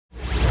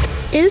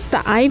Is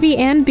the Ivy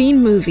and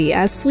Bean movie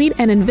as sweet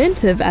and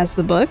inventive as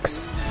the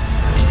books?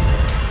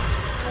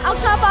 I'll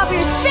chop off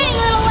your spinning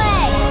little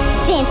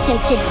legs! Dance him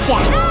to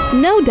death!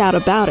 No doubt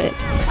about it.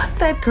 What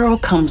that girl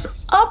comes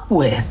up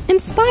with.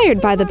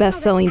 Inspired by the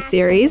best-selling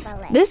series,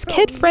 this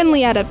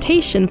kid-friendly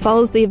adaptation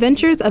follows the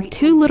adventures of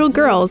two little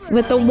girls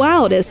with the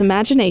wildest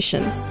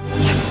imaginations.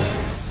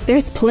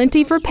 There's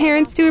plenty for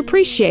parents to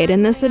appreciate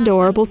in this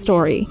adorable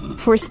story.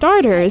 For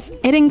starters,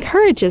 it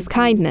encourages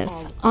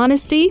kindness,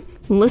 honesty,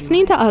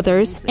 listening to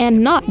others,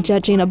 and not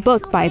judging a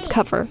book by its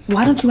cover.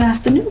 Why don't you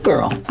ask the new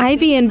girl?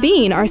 Ivy and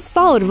Bean are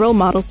solid role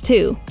models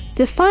too,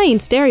 defying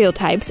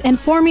stereotypes and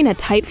forming a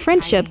tight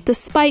friendship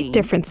despite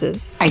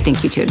differences. I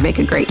think you two would make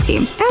a great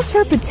team. As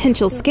for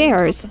potential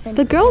scares,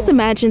 the girls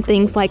imagine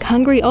things like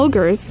hungry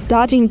ogres,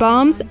 dodging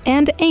bombs,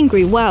 and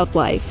angry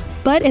wildlife.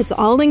 But it's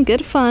all in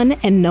good fun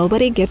and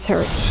nobody gets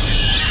hurt.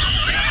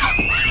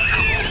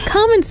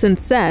 Common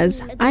Sense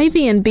says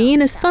Ivy and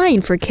Bean is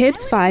fine for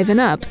kids 5 and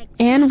up,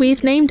 and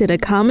we've named it a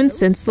Common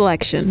Sense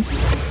selection.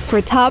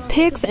 For top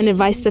picks and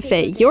advice to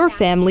fit your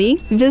family,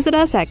 visit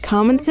us at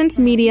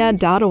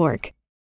commonsensemedia.org.